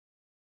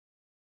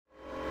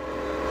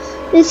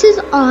This is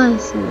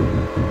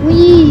awesome.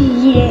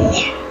 Yeah.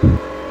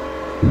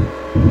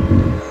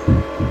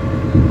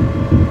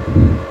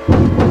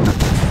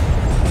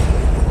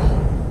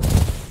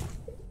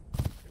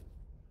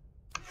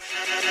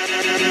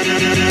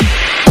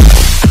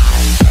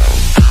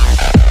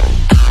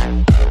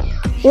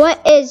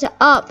 What is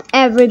up,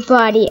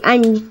 everybody?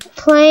 I'm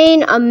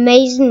playing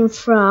Amazing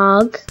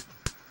Frog.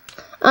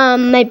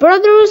 My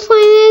brother was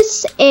playing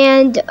this,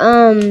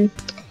 and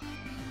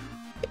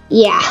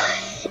yeah.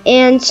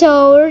 And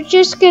so we're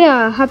just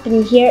gonna hop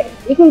in here.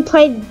 You can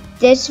play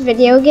this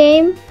video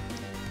game.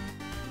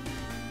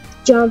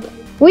 Jump.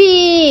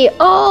 Wee!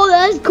 Oh,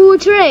 that's a cool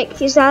trick.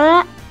 You saw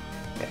that?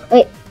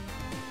 Wait.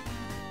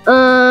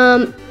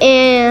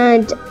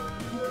 And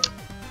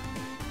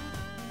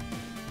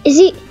is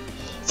he?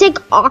 It's like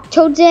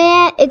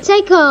Octodad. It's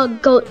like a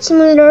goat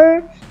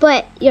simulator,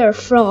 but you're a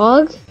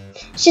frog.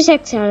 Let's just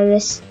X out of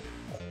this.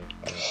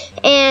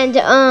 And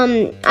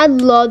I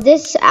love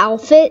this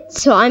outfit,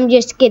 so I'm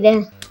just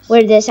gonna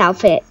wear this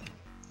outfit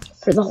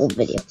for the whole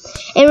video.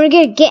 And we're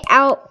gonna get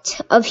out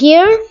of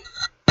here,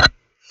 and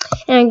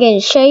I'm gonna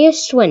show you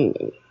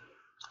Swindon.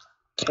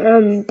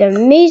 The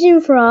Amazing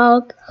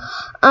Frog.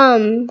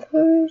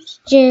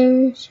 First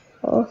gyms.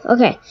 Oh,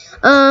 okay.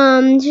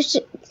 Just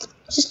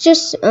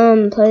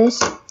play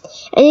this.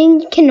 And then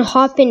you can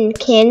hop in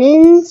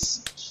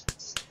cannons.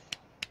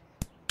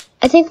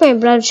 I think my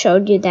brother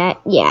showed you that.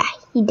 Yeah,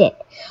 he did.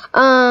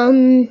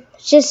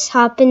 Just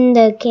hop in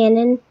the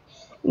cannon,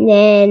 and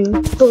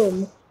then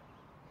boom.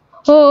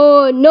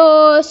 Oh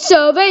no,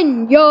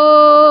 seven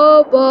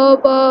yo,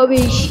 baba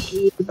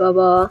bishi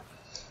baba.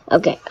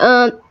 Okay.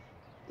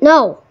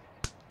 No,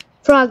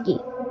 Froggy.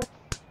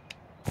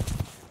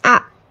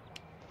 Ah,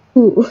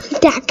 ooh,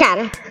 that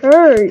got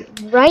hurt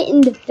right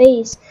in the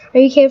face. Are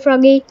you okay,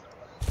 Froggy?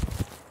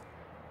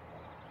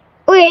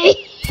 Wait.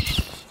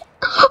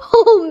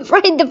 Oh,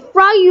 right in the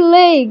froggy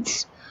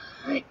legs.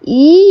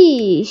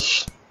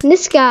 Yeesh.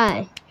 This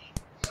guy.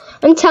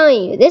 I'm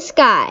telling you, this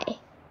guy.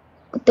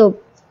 With the,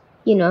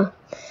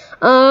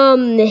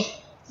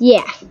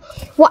 yeah.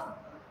 What?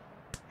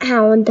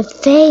 Ow, in the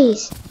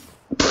face.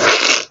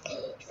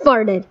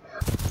 Farted.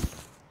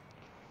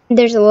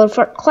 There's a little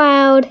fart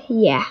cloud.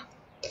 Yeah.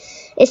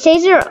 It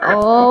stays there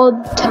all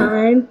the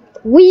time.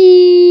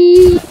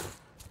 Wee.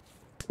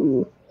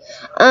 Ooh.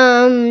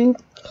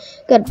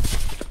 Good.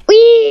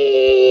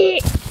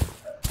 Wee!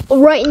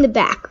 Right in the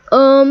back.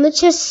 Let's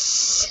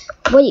just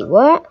wait.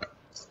 What?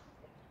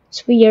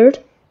 It's weird.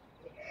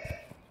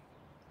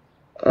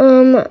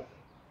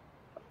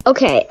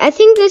 Okay. I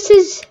think this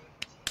is.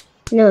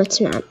 No,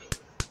 it's not.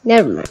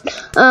 Never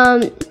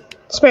mind.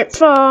 Sprint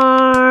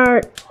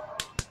fart.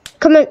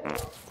 Come on.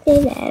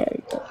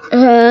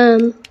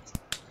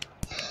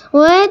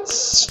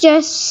 Let's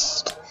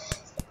just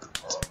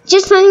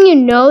letting you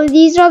know,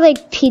 these are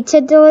like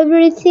pizza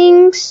delivery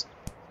things.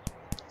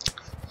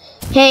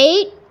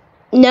 Hey,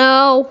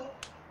 no.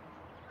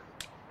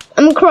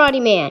 I'm a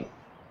karate man.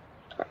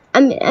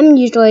 I'm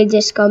usually a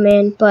disco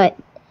man, but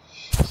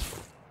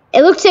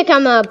it looks like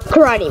I'm a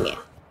karate man.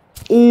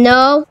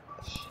 No,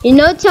 you're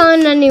not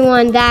telling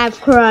anyone that I have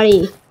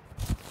karate.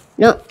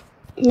 No,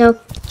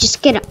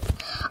 just get up.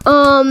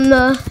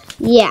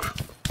 Yeah.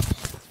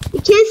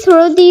 You can't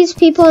throw these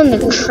people in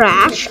the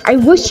trash. I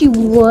wish you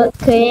would,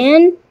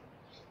 can.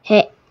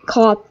 Hey,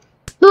 cop.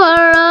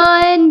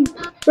 Run!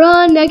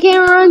 Run! I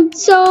can't run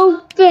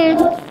so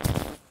fast.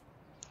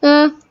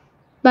 Bye.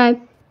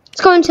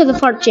 Let's go into the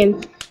fart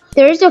gym.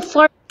 There is a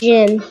fart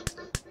gym.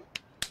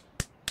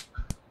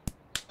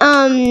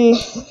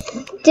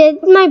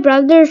 Did my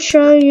brother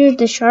show you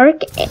the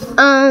shark?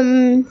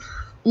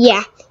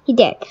 Yeah, he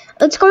did.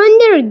 Let's go in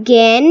there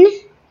again.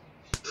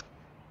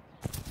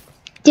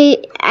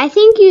 I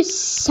think you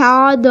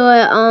saw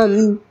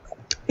the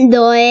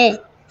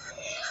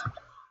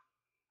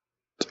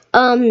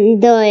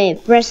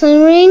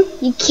wrestling ring.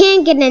 You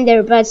can't get in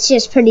there, but it's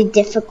just pretty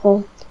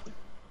difficult.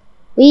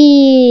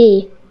 Yeah.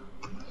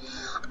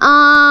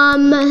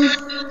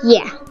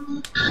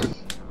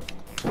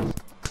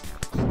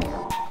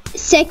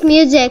 Sick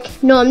music.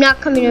 No, I'm not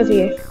coming over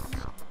here.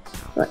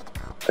 What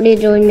are you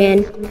doing,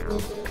 man?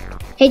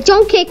 Hey,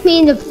 don't kick me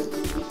in the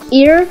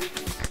ear.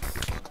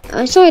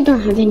 So I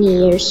don't have any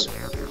ears.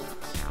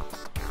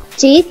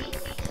 See?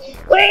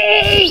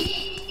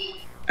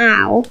 Wait!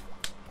 Ow.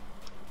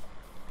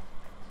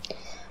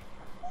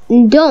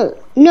 Don't.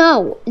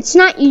 No, it's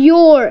not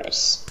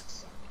yours.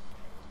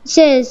 It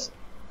says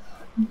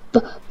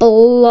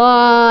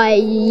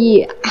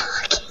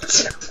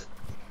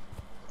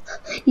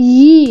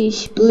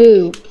yeesh,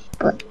 blue.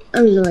 But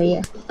I'm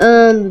annoying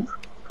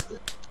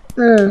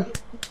you.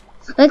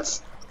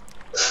 Let's.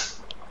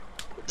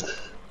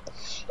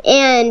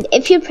 And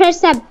if you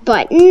press that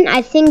button,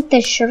 I think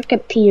the shark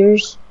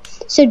appears.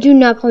 So do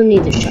not go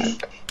near the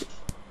shark.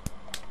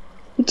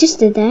 We just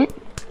did that.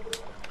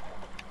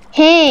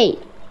 Hey,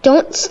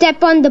 don't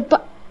step on the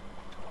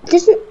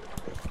doesn't.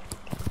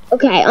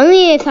 Okay,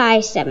 only if I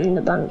step in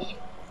the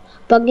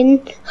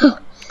buggin. Oh,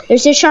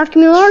 there's a shark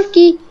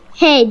malarkey.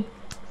 Hey,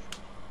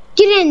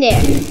 get in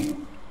there.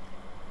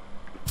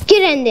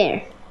 Get in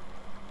there.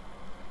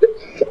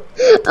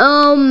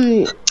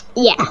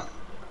 Yeah.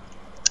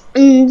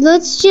 And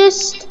let's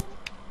just,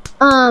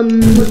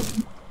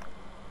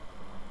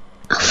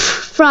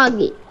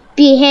 Froggy,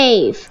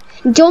 behave.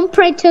 Don't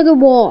pray to the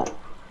wall.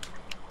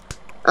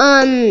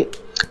 Yeah,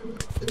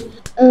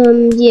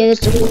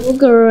 there's a little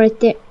girl right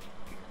there.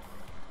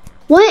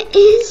 What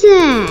is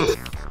that?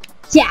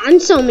 Yeah, I'm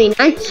so mean.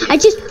 I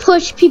just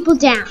push people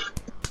down.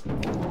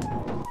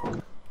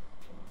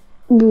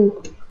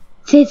 Ooh.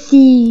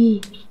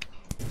 50.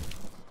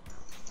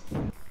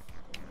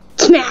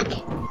 Smack.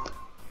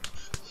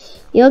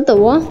 You hit the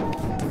wall?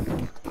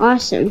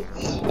 Awesome.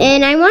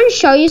 And I want to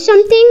show you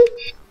something.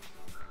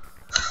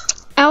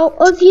 Out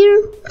of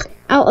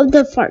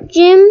the fart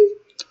gym.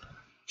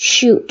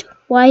 Shoot.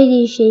 Why did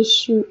you say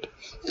shoot?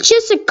 It's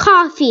just a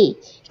coffee.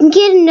 You can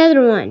get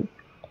another one.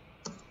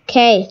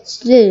 Okay, let's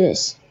do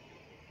this.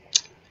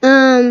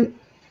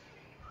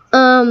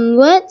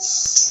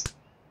 Let's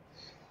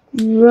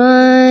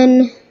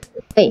run.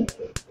 Wait.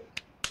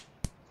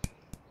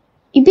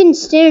 You've been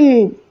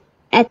staring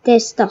at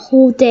this the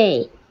whole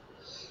day.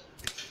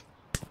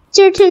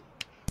 Certain.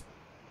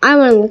 I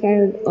want to look at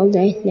it all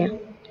day now.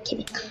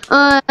 Kidding.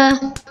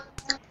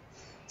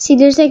 See,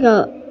 there's like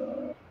a.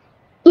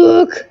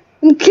 Look,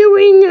 I'm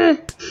killing her.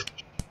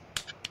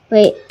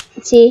 Wait,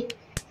 see,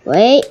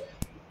 wait.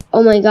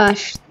 Oh my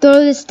gosh,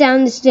 throw this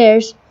down the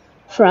stairs,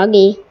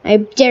 Froggy. I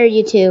dare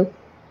you to.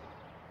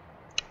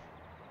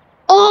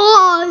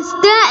 Oh,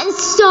 that is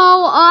so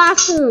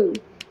awesome.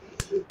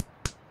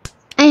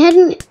 I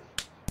hadn't.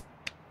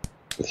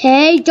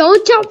 Hey,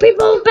 don't tell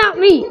people about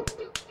me.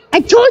 I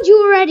told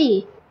you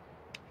already.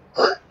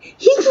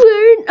 He's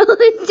wearing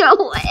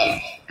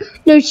underwear.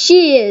 No,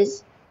 she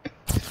is.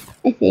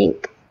 I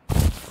think.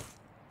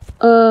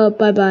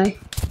 Bye-bye.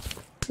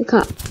 The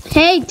cop.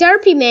 Hey,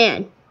 Derpy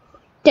Man.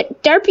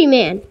 Derpy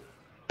Man.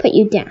 Put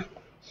you down.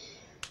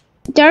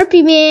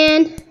 Derpy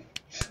Man.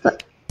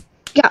 What?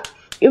 Yeah,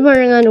 you're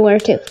wearing underwear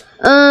too.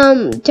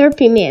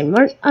 Derpy Man,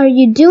 what are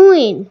you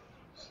doing?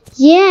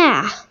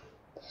 Yeah.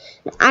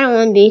 I don't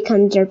want to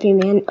become Derpy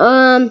Man.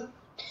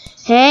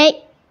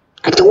 Hey.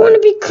 I don't want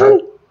to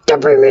become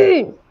Derpy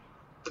Man.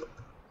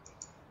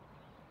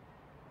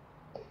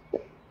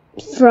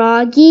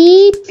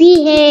 Froggy,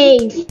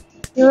 behave.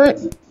 You know what?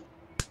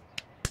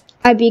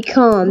 I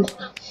become,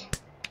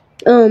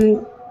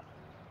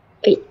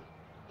 wait.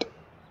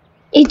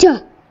 Yeah!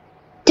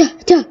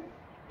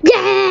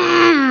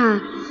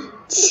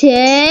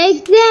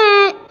 Take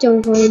that!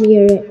 Don't go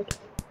near it.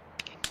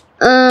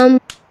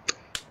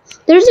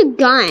 There's a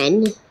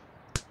gun.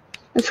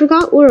 I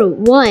forgot where it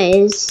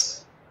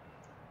was.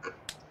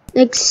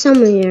 Like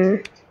somewhere.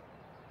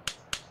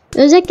 It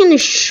was like in a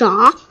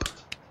shop.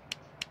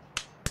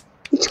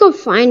 Let's go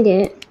find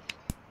it.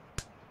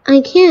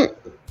 I can't.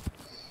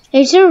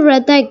 Is there a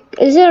red light?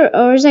 Is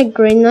that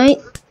green light?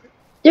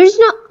 There's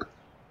no.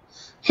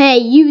 Hey,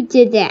 you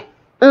did that.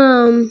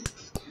 I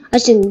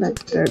was thinking about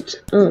the birds.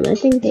 I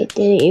think they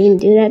didn't even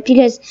do that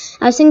because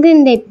I was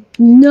thinking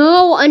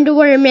no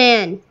underwear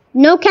man,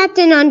 no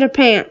Captain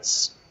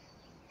Underpants.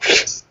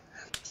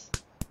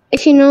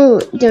 If you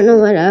don't know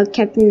what a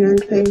Captain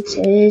Underpants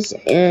is,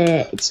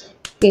 it's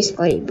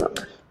basically a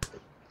book.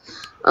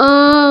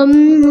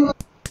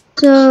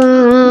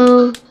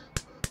 So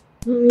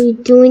what are we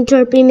doing,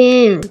 Derpy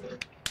Man?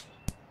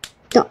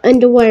 The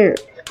underwear.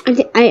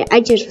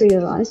 I just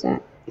realized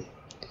that.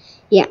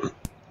 Yeah.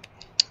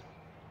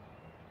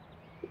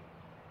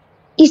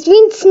 He's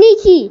being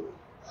sneaky.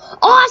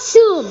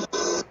 Awesome!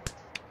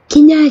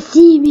 Can you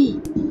see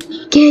me?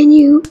 Can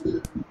you?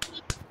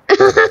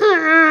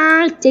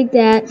 Take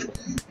that.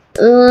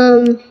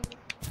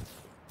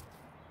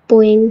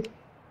 Boing.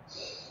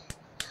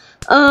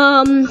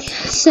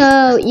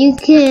 So you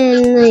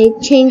can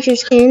like change your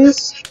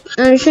skins.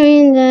 I'm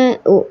showing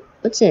that. Oh,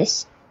 what's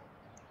this?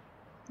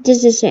 What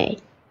does it say?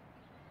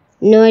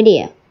 No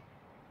idea.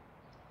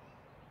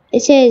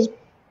 It says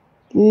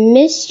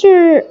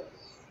Mr.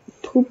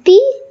 Poopy?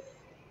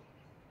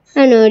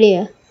 I have no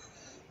idea.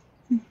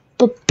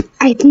 But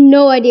I have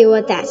no idea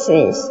what that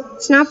says.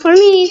 It's not for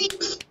me.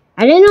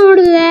 I didn't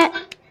order that.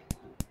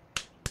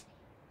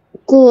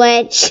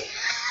 Glitch.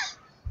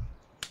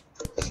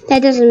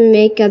 That doesn't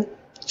make a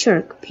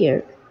shark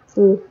appear.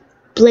 Ooh,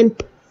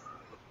 blimp.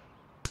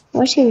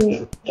 Watch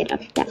him get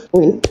up that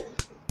blimp.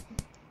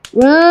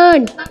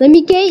 Run! Let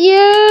me get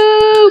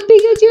you!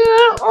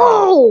 Pikachu!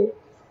 Oh!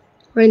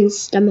 Run,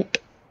 stomach.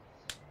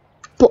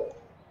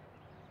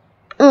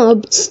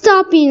 Oh,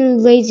 stop being a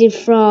lazy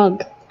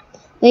frog.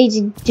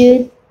 Lazy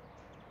dude.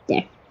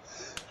 There.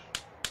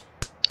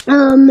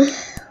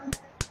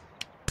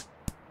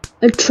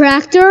 A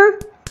tractor?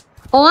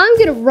 Oh, I'm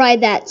gonna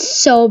ride that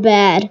so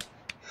bad.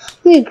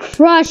 I'm gonna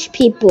crush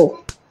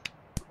people.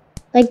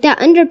 Like that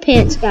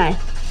underpants guy.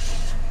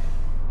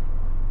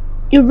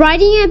 You're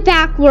riding it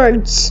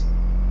backwards.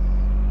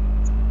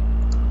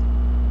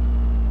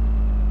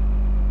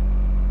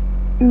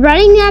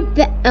 Riding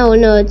that oh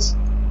no, it's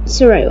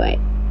the right way.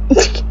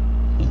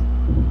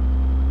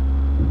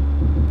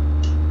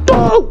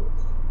 Boom!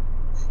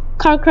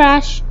 car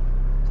crash.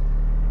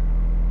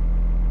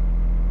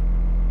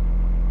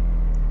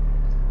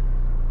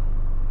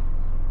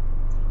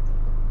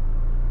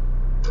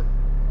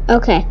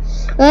 Okay,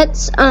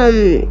 let's,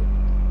 I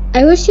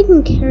wish you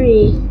can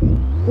carry,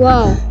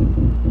 whoa,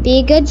 be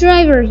a good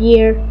driver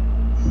here.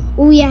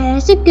 Oh yeah,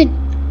 that's a good,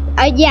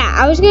 yeah,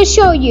 I was gonna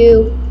show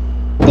you,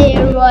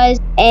 there was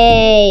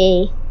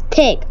a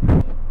pig,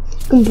 you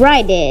can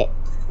ride it,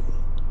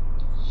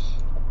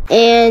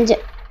 and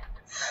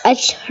I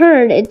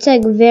heard it's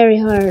like very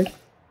hard.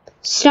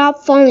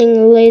 Stop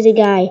falling, lazy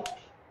guy.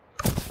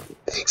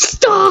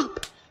 Stop!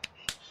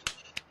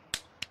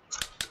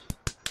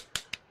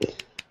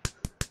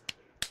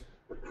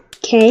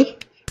 Okay.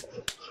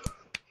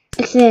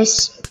 Like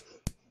this.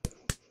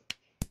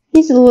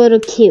 He's a little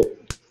cute.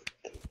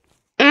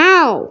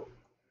 Ow!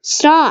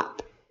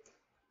 Stop.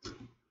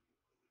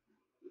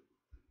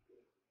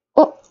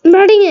 Oh, I'm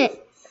riding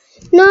it.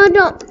 No,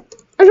 don't.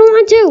 I don't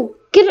want to.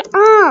 Get it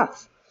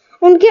off.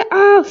 I want to get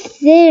off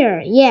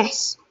there.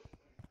 Yes.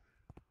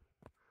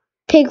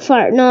 Pig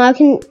fart. No, I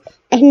can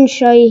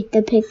show you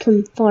the pig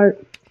can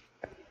fart.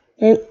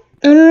 I'm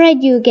gonna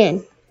ride you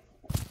again.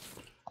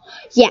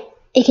 Yeah,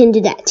 it can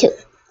do that too.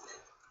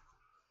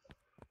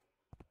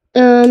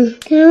 Can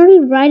I already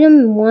ride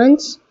him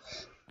once?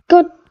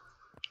 Go.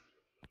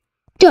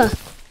 Duh.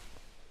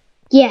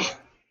 Yeah.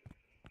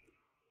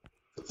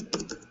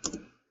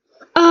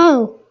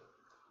 Oh.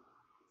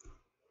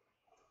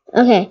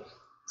 Okay.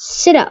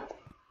 Sit up.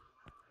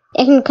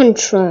 I can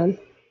control him.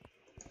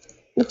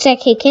 Looks like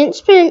he can't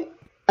sprint.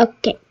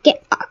 Okay,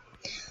 get up.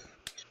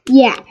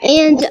 Yeah,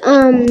 and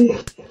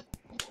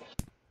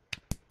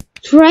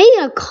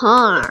try a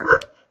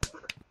car.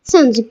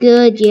 Sounds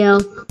good, yo.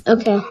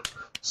 Okay.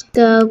 Let's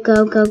go,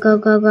 go, go, go,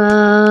 go, go.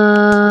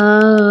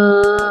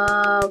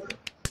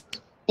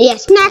 Yeah,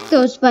 smack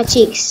those butt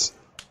cheeks.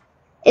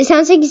 It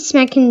sounds like he's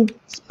smacking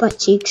his butt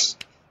cheeks.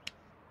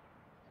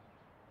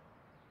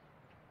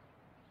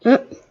 Come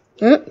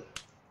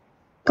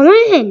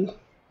on.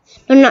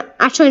 No, not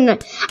actually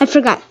not. I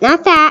forgot.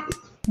 Not that.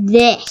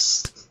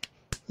 This.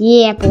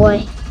 Yeah,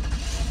 boy.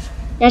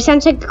 That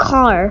sounds like the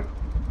car.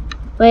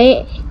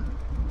 Wait.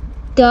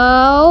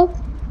 Go.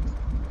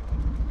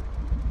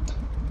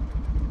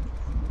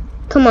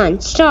 Come on,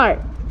 start.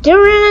 Don't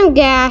run out of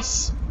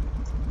gas.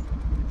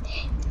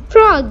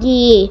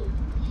 Froggy,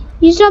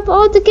 use up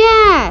all the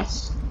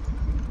gas.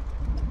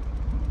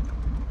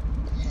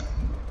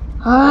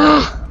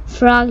 Ah,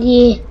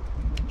 Froggy.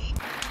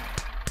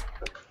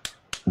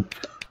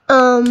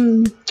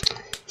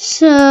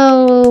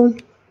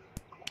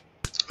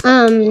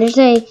 There's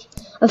like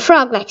a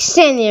frog like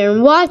standing there,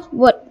 and what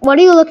are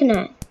you looking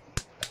at?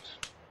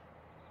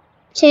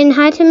 Saying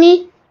hi to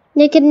me,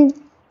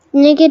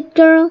 naked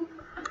girl?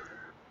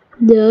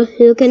 No,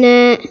 looking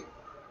at.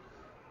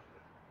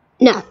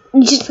 No,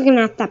 you're just looking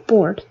at that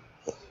board.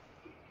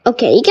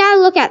 Okay, you gotta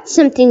look at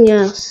something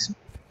else.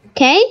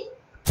 Okay?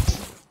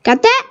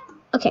 Got that?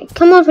 Okay,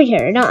 come over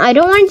here. No, I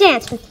don't want to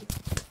dance with you.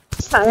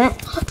 Saw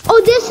that.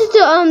 Oh, this is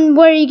the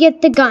where you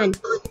get the gun.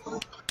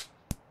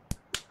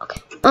 Okay.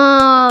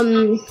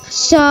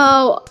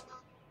 So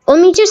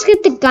let me just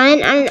get the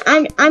gun,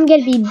 and I'm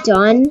gonna be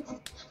done.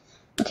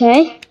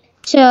 Okay.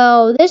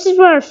 So this is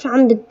where I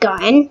found the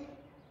gun.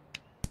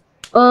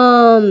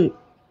 Oh,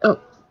 go.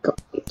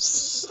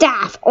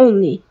 Staff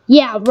only.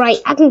 Yeah, right.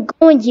 I can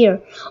go in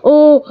here.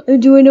 Oh, I'm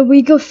doing a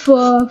week of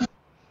fluff.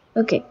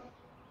 Okay.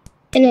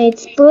 And I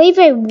believe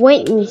I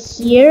went in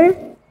here.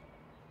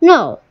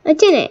 No, I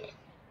didn't.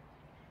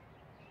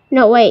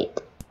 No, wait.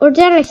 Or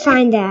did I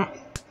find that?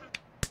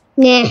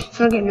 Nah,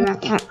 forget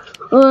about that.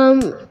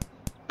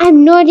 I have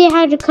no idea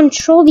how to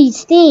control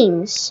these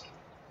things.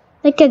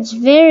 Like, it's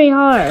very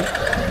hard.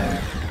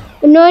 I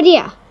have no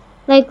idea.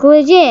 Like,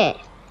 legit.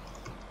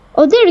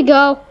 Oh, there we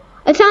go.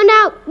 I found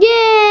out.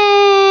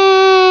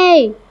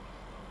 Yay!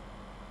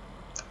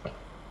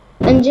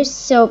 And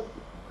just so...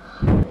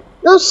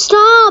 No,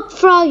 stop,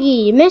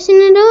 Froggy. You're messing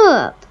it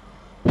up.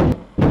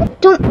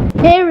 Don't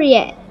bury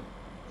it.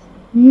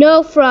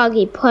 No,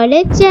 Froggy. Put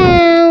it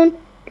down.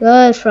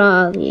 Good,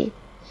 Froggy.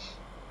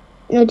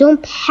 No,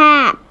 don't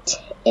pat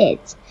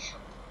it.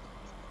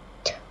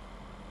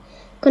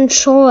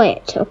 Control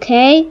it,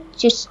 okay?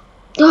 Just...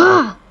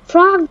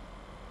 Frog.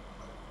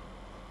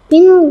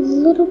 Being a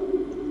little...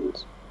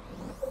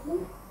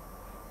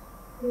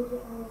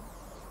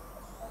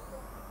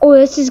 Oh,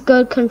 this is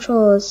good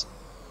controls.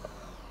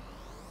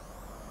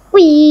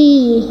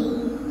 Wee!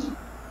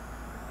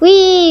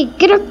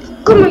 Get up!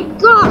 Oh my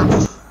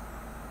gosh!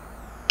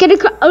 Get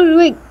a... Oh,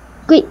 wait.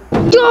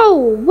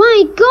 Oh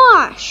my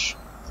gosh!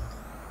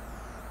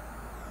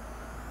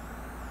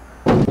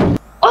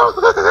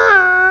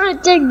 Oh,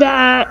 take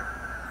that!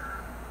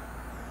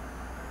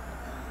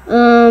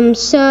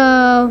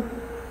 So...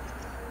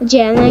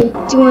 Yeah, I'm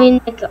like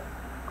doing like a...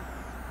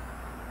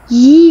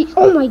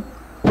 Oh my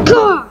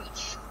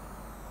gosh!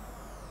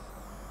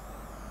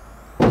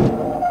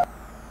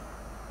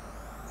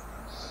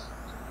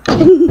 I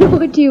have no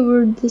idea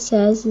where this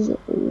has. Is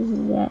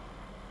that?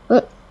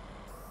 Oh.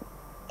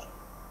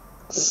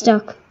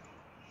 Stuck.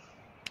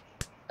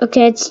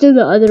 Okay, let's do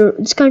the other.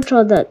 Let's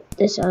control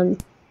this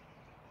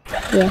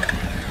yeah.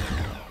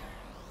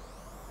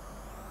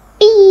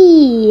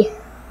 E.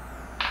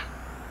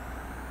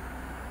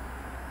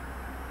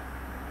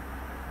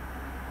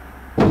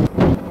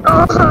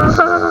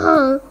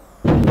 Oh.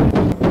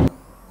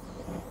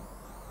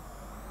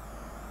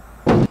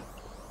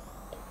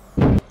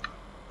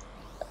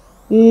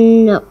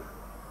 No.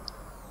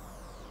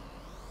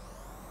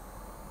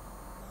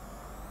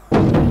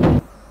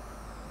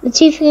 Let's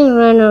see if you can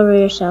run over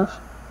yourself.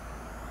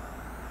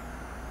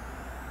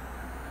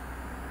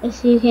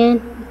 If you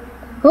can.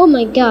 Oh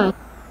my god.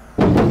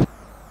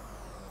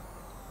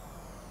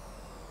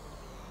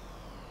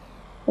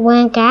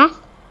 Wank ass?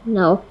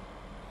 No.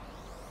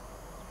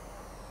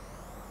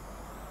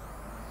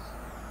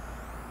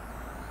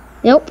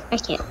 Nope, I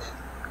can't.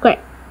 Great.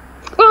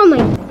 Oh my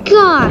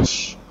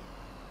gosh.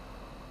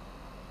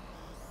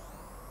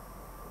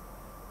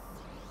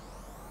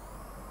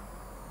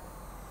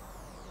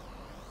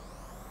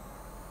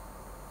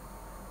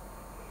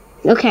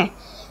 Okay.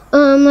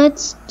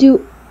 Let's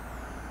do.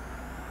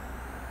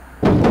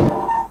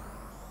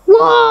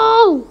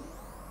 Whoa!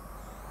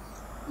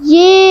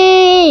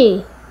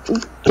 Yay!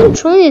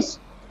 Controlling this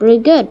really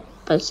good,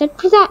 but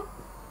except for that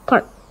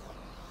part.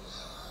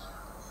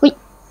 Wait.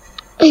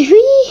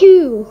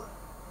 Wee-hoo!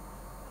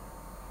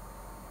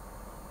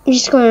 I'm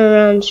just going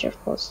around in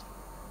circles.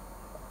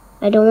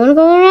 I don't want to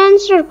go around in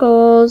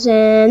circles,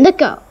 and let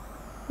go.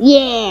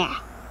 Yeah!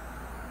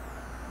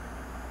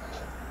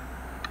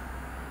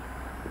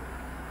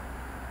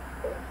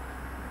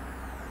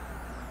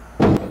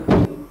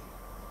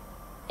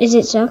 Is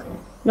it so?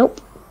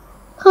 Nope.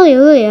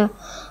 Hallelujah.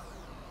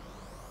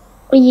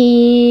 Boom!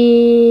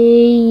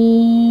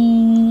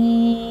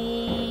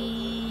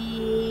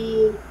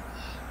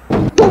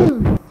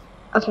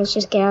 Okay, let's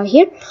just get out of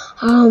here.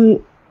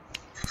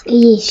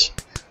 Yeesh.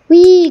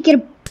 We get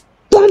a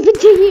bump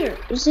into here.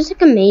 Is this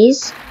like a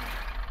maze?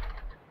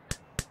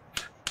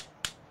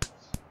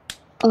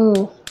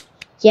 Oh,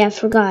 yeah, I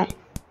forgot.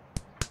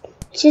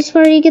 Is this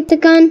where you get the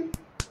gun?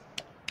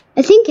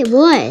 I think it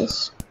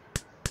was.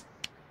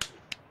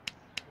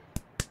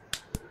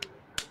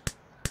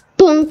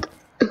 Bonk.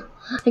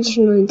 I just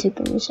wanted to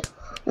kill myself.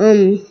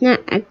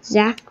 Not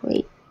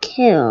exactly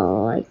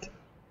kill, like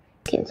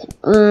kill.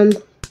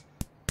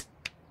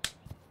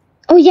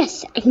 Oh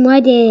yes, I can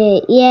light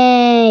it.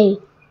 Yay!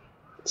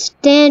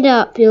 Stand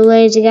up, you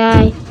lazy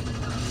guy.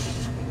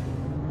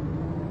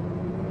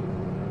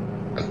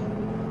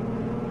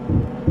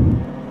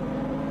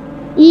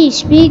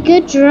 Yeesh, be a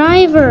good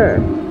driver.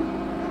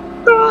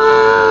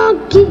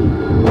 Froggy!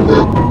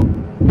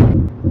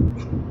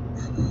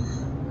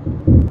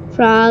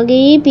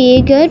 Froggy, be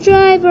a good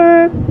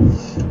driver.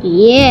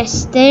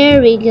 Yes,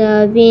 there we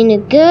go, being a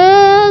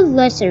good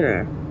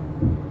listener.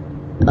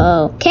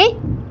 Okay.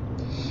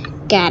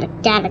 Gotta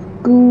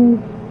go.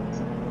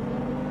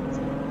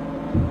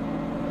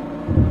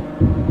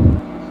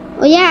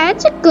 Oh yeah,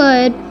 that's a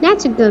good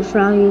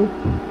Froggy.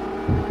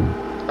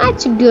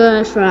 That's a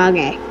good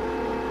Froggy.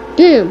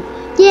 Boom.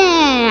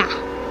 Yeah.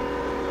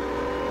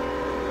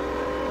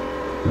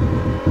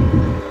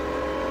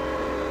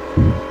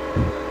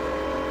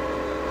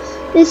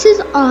 This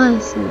is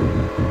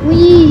awesome.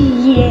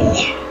 Yeah.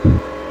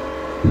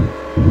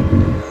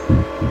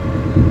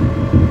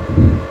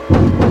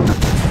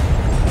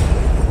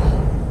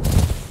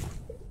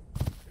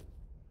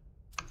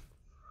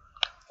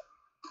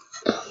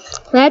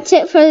 That's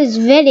it for this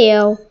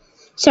video.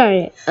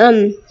 Sorry.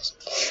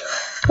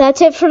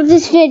 That's it for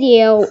this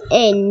video,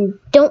 and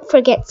don't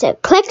forget to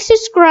click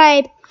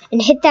subscribe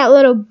and hit that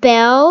little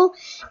bell,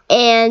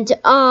 and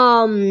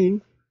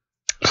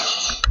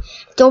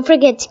don't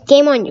forget to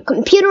game on your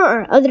computer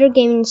or other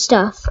gaming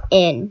stuff,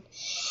 and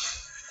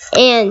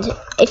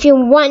if you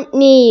want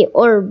me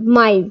or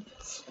my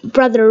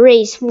brother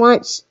Reese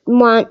wants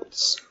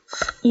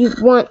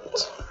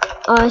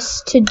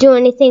us to do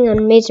anything on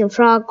Amazing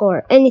Frog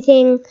or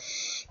anything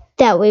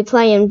that we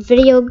play in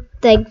video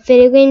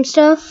game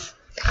stuff,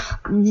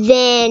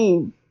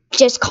 then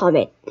just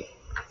comment,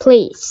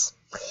 please.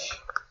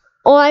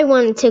 I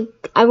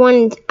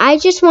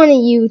just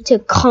wanted you to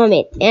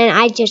comment, and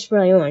I just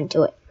really want to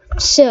do it.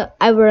 So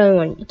I really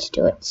want you to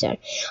do it. So,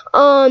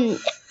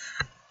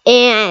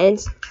 and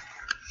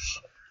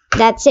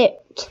that's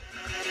it.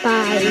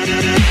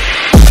 Bye.